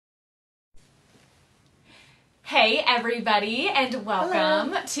Hey everybody, and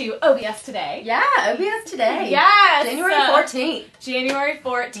welcome to OBS Today. Yeah, OBS Today. Yes! January 14th. January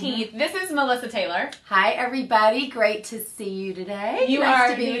 14th. This is Melissa Taylor. Hi everybody, great to see you today. You nice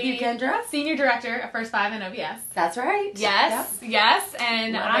are to be with you, Kendra. Senior Director of First Five in OBS. That's right. Yes, Yep. yes,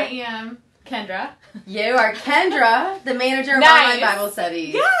 and Love I it. am Kendra. You are Kendra, the manager of Nice. Online Bible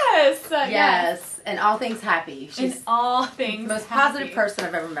Studies. Yes! Yes, and all things happy. In She's all things the most happy. positive person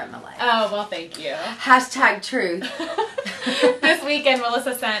I've ever met in my life. Oh, well, thank you. Hashtag truth. This weekend,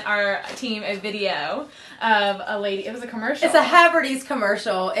 Melissa sent our team a video of a lady. It was a commercial. It's a Haverty's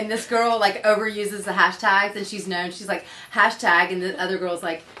commercial, and this girl like overuses the hashtags, and she's known. She's like hashtag, and the other girl's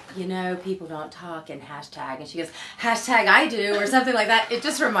like, you know, people don't talk in hashtag, and she goes hashtag I do or something like that. It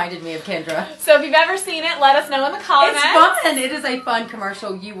just reminded me of Kendra. So if you've ever seen it, let us know in the comments. It's fun. It is a fun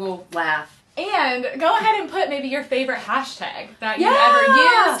commercial. You will laugh. And go ahead and put maybe your favorite hashtag that you've Yeah.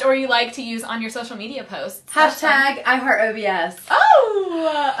 ever used or you like to use on your social media posts. Hashtag I heart OBS.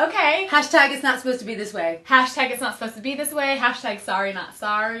 Oh, okay. Hashtag it's not supposed to be this way. Hashtag it's not supposed to be this way. Hashtag sorry not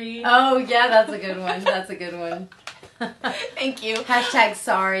sorry. Oh yeah, that's a good one. That's a good one. Thank you. Hashtag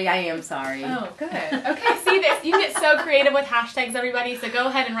sorry, I am sorry. Oh, good. Okay, see this. You get so creative with hashtags, everybody. So go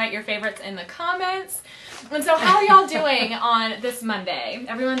ahead and write your favorites in the comments. And so how are y'all doing on this Monday?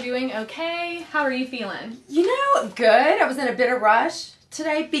 Everyone doing okay? How are you feeling? You know, good. I was in a bit of rush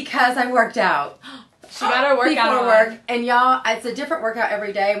today because I worked out. She got her workout before on. work. And y'all, it's a different workout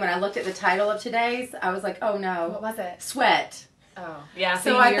every day. When I looked at the title of today's, I was like, oh no. What was it? Sweat. Oh, yeah.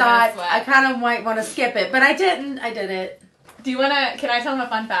 So I thought I kind of might want to skip it, but I didn't. I did it. Do you want to, can I tell them a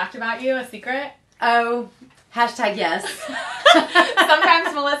fun fact about you, a secret? Oh, hashtag yes.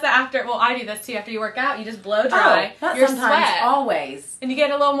 Sometimes, Melissa, I do this too, after you work out, you just blow dry Not your sometimes, sweat. always. And you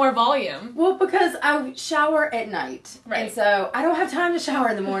get a little more volume. Well, because I shower at night. Right. And so I don't have time to shower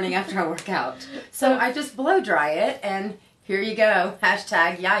in the morning after I work out. So I just blow dry it, and here you go.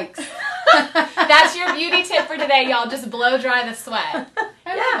 Hashtag yikes. That's your beauty tip for today, y'all. Just blow dry the sweat.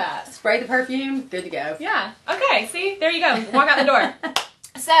 I love that. Spray the perfume, good to go. Yeah. Okay, see? There you go. Walk out the door.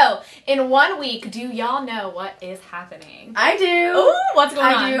 So, in 1 week, do y'all know what is happening? I do. Ooh, what's going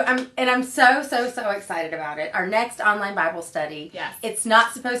on? I do. I'm so excited about it. Our next online Bible study. Yes. It's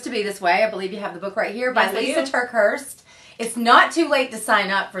not supposed to be this way. I believe you have the book right here by Yes, I Lisa do. Turkhurst. It's not too late to sign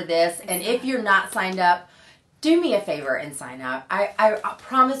up for this. And if you're not signed up, do me a favor and sign up. I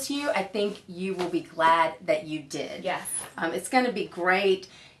promise you, I think you will be glad that you did. Yes. It's going to be great.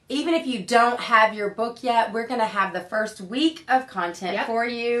 Even if you don't have your book yet, we're going to have the first week of content for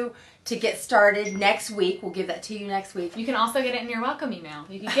you to get started next week. We'll give that to you next week. You can also get it in your welcome email.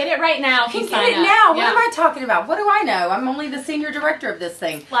 You can get it right now if you Get sign it up. now. Yeah. What am I talking about? What do I know? I'm only the senior director of this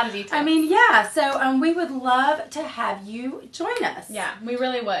thing. A lot of details. I mean, yeah. So we would love to have you join us. Yeah, we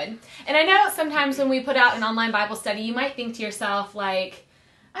really would. And I know sometimes when we put out an online Bible study, you might think to yourself, like,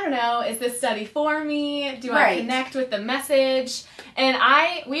 I don't know, is this study for me? Do I connect with the message? And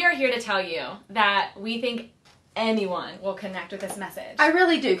we are here to tell you that we think anyone will connect with this message. I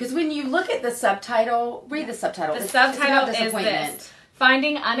really do, because when you look at the subtitle, read the subtitle. The It's subtitle about is disappointment. this: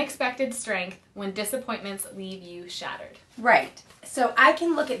 Finding Unexpected Strength When Disappointments Leave You Shattered. Right. So I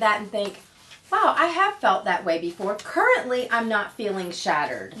can look at that and think, wow, I have felt that way before. Currently, I'm not feeling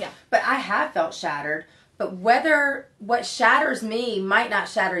shattered. Yeah. But I have felt shattered. But what shatters me might not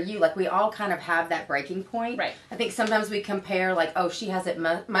shatter you. Like, we all kind of have that breaking point. Right. I think sometimes we compare, like, oh, she has it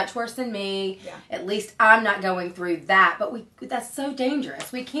much worse than me. Yeah. At least I'm not going through that. But that's so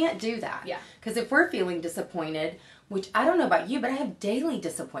dangerous. We can't do that. Yeah. Because if we're feeling disappointed, which I don't know about you, but I have daily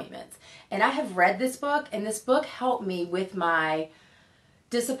disappointments. And I have read this book, and this book helped me with my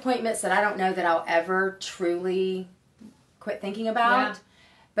disappointments that I don't know that I'll ever truly quit thinking about. Yeah.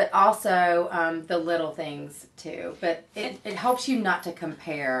 But also the little things too. But it helps you not to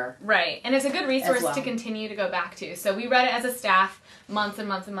compare. Right. And it's a good resource well. to continue to go back to. So we read it as a staff months and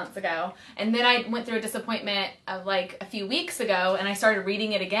months and months ago. And then I went through a disappointment of like a few weeks ago, and I started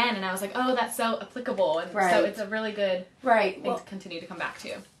reading it again, and I was like, oh, that's so applicable. And so it's a really good thing to continue to come back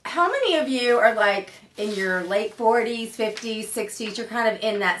to. How many of you are like in your late 40s, 50s, 60s? You're kind of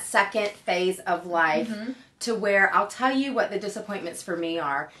in that second phase of life to where I'll tell you what the disappointments for me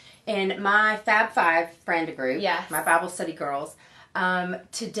are. In my Fab Five friend group, my Bible study girls,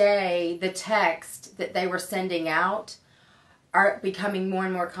 today the text that they were sending out are becoming more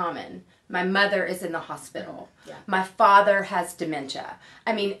and more common. My mother is in the hospital. Yeah. My father has dementia.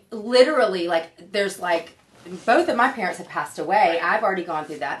 I mean, literally, like, there's like, both of my parents have passed away. I've already gone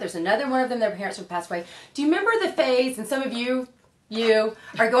through that. There's another one of them, their parents have passed away. Do you remember the phase, and some of you You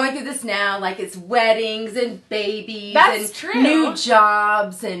are going through this now, like it's weddings and babies That's and true. new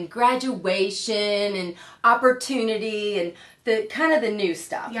jobs and graduation and opportunity and the kind of the new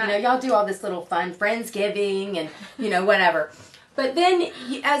stuff. Yeah. You know, y'all do all this little fun Friendsgiving and, you know, whatever. But then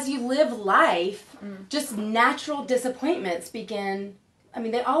as you live life, just natural disappointments begin. I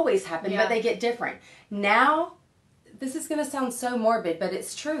mean, they always happen, but they get different. Now, this is going to sound so morbid, but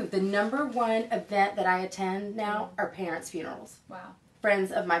it's true. The number one event that I attend now are parents' funerals. Wow.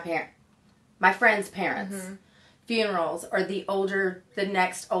 Friends of my friends' parents. Funerals, or the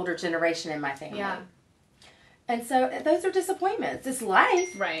next older generation in my family. Yeah. And so those are disappointments. It's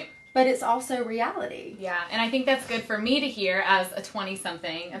life. Right. But it's also reality. Yeah, and I think that's good for me to hear as a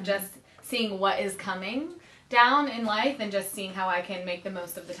 20-something of just seeing what is coming down in life and just seeing how I can make the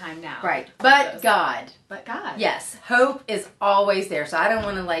most of the time now. Right. But God. But God. Yes. Hope is always there. So I don't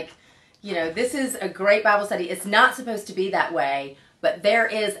want to this is a great Bible study. It's not supposed to be that way, but there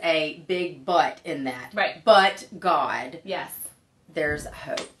is a big but in that. Right. But God. Yes. There's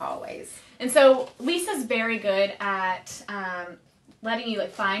hope always. And so Lisa's very good at letting you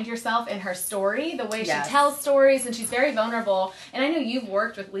find yourself in her story, the way she tells stories, and she's very vulnerable. And I know you've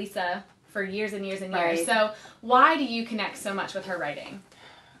worked with Lisa for years and years and years. Right. So why do you connect so much with her writing?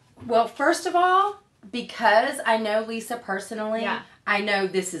 Well, first of all, because I know Lisa personally, Yeah. I know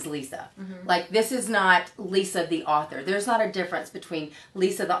this is Lisa. Like, this is not Lisa the author. There's not a difference between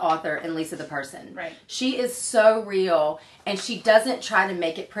Lisa the author and Lisa the person. Right. She is so real, and she doesn't try to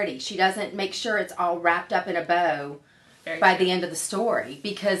make it pretty. She doesn't make sure it's all wrapped up in a bow by the end of the story,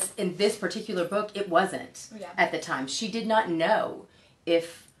 because in this particular book, it wasn't at the time. She did not know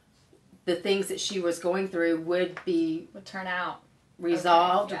if the things that she was going through would turn out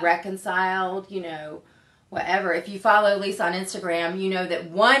resolved, reconciled, whatever. If you follow Lisa on Instagram, you know that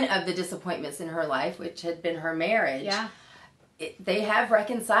one of the disappointments in her life, which had been her marriage, they have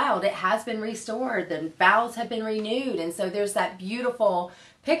reconciled. It has been restored. The vows have been renewed. And so there's that beautiful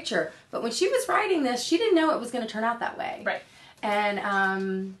picture. But when she was writing this, she didn't know it was going to turn out that way. Right.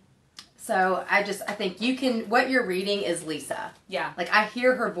 And so I think what you're reading is Lisa. Yeah. Like, I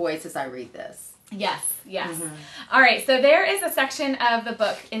hear her voice as I read this. Yes. All right, so there is a section of the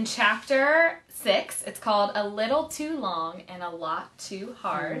book in chapter 6. It's called A Little Too Long and a Lot Too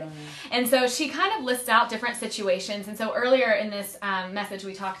Hard. And so she kind of lists out different situations. And so earlier in this message,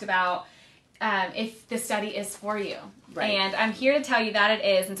 we talked about if the study is for you. Right. And I'm here to tell you that it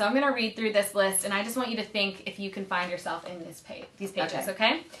is. And so I'm going to read through this list, and I just want you to think if you can find yourself in these pages,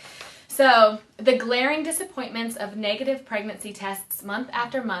 okay? So, the glaring disappointments of negative pregnancy tests month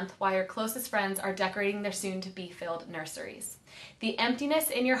after month while your closest friends are decorating their soon-to-be-filled nurseries. The emptiness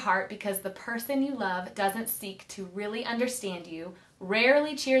in your heart because the person you love doesn't seek to really understand you,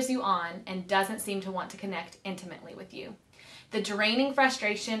 rarely cheers you on, and doesn't seem to want to connect intimately with you. The draining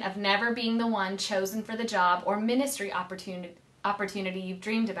frustration of never being the one chosen for the job or ministry opportunity you've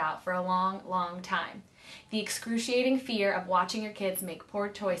dreamed about for a long, long time. The excruciating fear of watching your kids make poor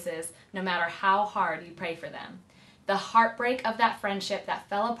choices no matter how hard you pray for them. The heartbreak of that friendship that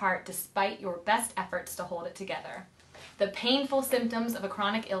fell apart despite your best efforts to hold it together. The painful symptoms of a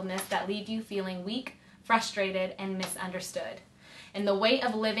chronic illness that leave you feeling weak, frustrated, and misunderstood. And the weight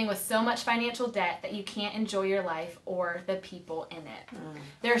of living with so much financial debt that you can't enjoy your life or the people in it.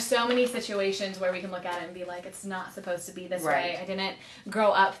 There are so many situations where we can look at it and be like, it's not supposed to be this way. I didn't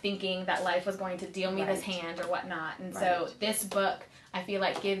grow up thinking that life was going to deal me this hand or whatnot. And so this book, I feel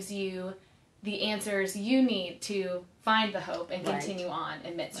like, gives you the answers you need to find the hope and continue on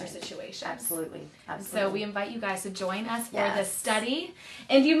amidst your situations. Absolutely. So we invite you guys to join us for this study.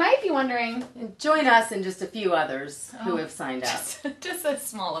 And you might be wondering... Join us and just a few others who have signed up. Just a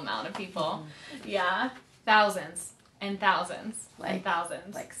small amount of people. Yeah. Thousands and thousands and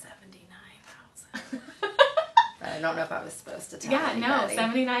thousands. Like 79,000. I don't know if I was supposed to tell anybody. No,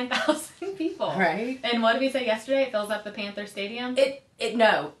 79,000 people. Right. And what did we say yesterday? It fills up the Panther Stadium?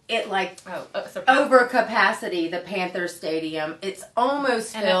 Over capacity, the Panther Stadium. It's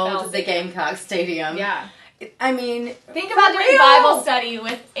almost filled the Gamecock Stadium. Yeah. I mean, think about doing Bible study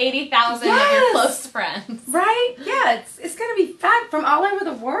with 80,000 of your close friends. Right? Yeah, it's going to be from all over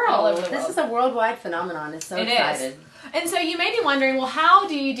the world. This is a worldwide phenomenon. I'm so excited. And so you may be wondering, well, how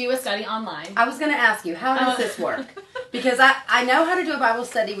do you do a study online? I was going to ask you, how does this work? Because I know how to do a Bible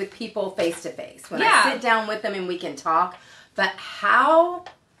study with people face to face. When I sit down with them and we can talk. But how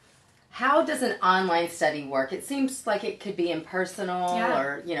how does an online study work? It seems like it could be impersonal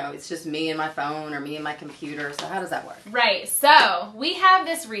or, you know, it's just me and my phone or me and my computer. So how does that work? Right. So we have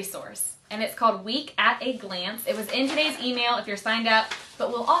this resource, and it's called Week at a Glance. It was in today's email if you're signed up, but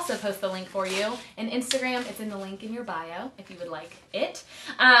we'll also post the link for you. And Instagram, it's in the link in your bio if you would like it.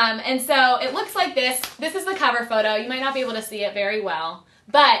 And so it looks like this. This is the cover photo. You might not be able to see it very well,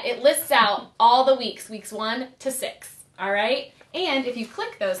 but it lists out all the weeks 1 to 6. All right? And if you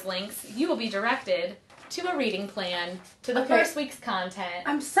click those links, you will be directed to a reading plan, to the first week's content.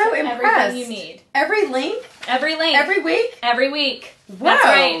 I'm so impressed. Everything you need. Every link? Every link. Every week? Every week. Whoa. That's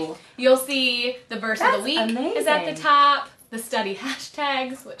right. You'll see the verse of the week amazing. is at the top. The study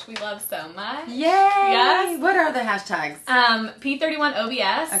hashtags, which we love so much. Yay! Yes. What are the hashtags? P31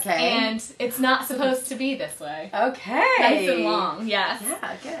 OBS. Okay. And it's not supposed to be this way. Okay. Nice and long, yes.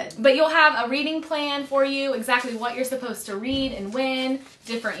 Yeah, good. But you'll have a reading plan for you, exactly what you're supposed to read and when,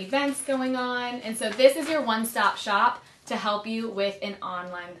 different events going on. And so this is your one-stop shop to help you with an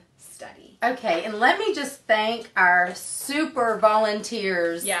online study. Okay, and let me just thank our super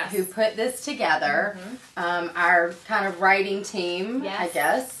volunteers who put this together, our kind of writing team, I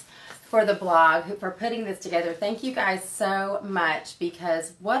guess, for the blog, for putting this together. Thank you guys so much,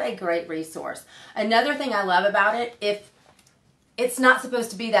 because what a great resource. Another thing I love about it, if it's not supposed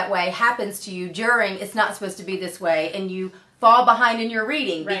to be that way, happens to you during it's not supposed to be this way, and you fall behind in your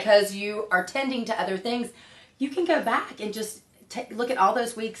reading because you are tending to other things, you can go back and just look at all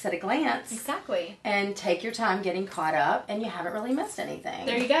those weeks at a glance. Exactly. And take your time getting caught up, and you haven't really missed anything.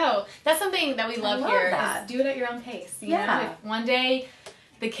 There you go. That's something that we love here. Is do it at your own pace. You know? If one day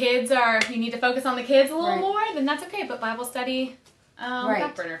the kids you need to focus on the kids a little more, then that's okay. But Bible study,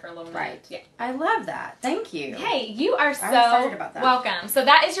 back burner for a little minute. Right. Yeah. I love that. Thank you. Hey, you are so excited about that. Welcome. So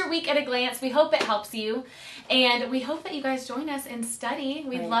that is your week at a glance. We hope it helps you. And we hope that you guys join us in study.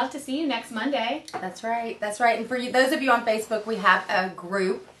 We'd love to see you next Monday. That's right. That's right. And for you, those of you on Facebook, we have a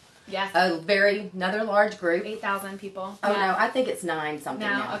group. Yes. Another large group. 8,000 people. Oh, no. I think it's 9 something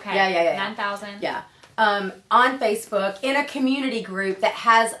now. Okay. Yeah. 9,000. Yeah. On Facebook, in a community group that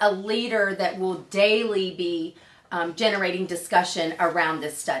has a leader that will daily be generating discussion around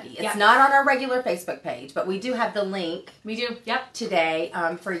this study. It's not on our regular Facebook page, but we do have the link. We do, today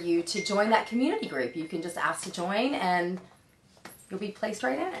for you to join that community group. You can just ask to join, and you'll be placed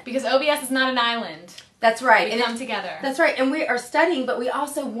right in it. Because OBS is not an island. That's right. We come together. That's right. And we are studying, but we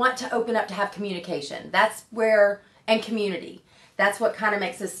also want to open up to have communication. That's where, and community. That's what kind of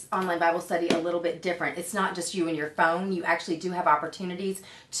makes this online Bible study a little bit different. It's not just you and your phone. You actually do have opportunities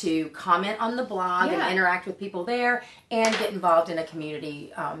to comment on the blog and interact with people there, and get involved in a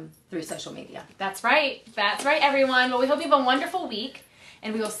community through social media. That's right. That's right, everyone. Well, we hope you have a wonderful week,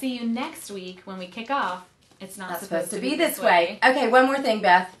 and we will see you next week when we kick off. It's not supposed to be this way. Okay, one more thing,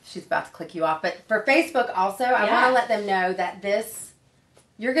 Beth. She's about to click you off. But for Facebook also, I want to let them know that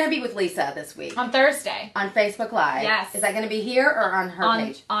you're going to be with Lisa this week. On Thursday. On Facebook Live. Yes. Is that going to be here or on her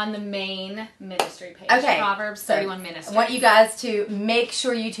page? On the main ministry page. Okay. Proverbs 31 Ministry. I want you guys to make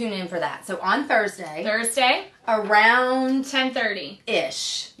sure you tune in for that. So on Thursday. Around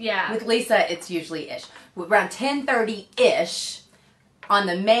 10:30-ish. Yeah. With Lisa, it's usually ish. Around 10:30-ish on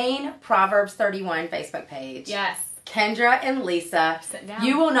the main Proverbs 31 Facebook page. Yes. Kendra and Lisa. Sit down.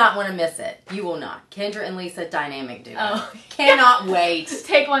 You will not want to miss it. You will not. Kendra and Lisa, dynamic duo. Oh. Cannot wait.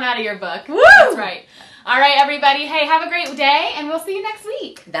 Take one out of your book. Woo! That's right. All right, everybody. Hey, have a great day, and we'll see you next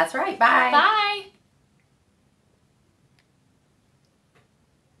week. That's right. Bye. Bye.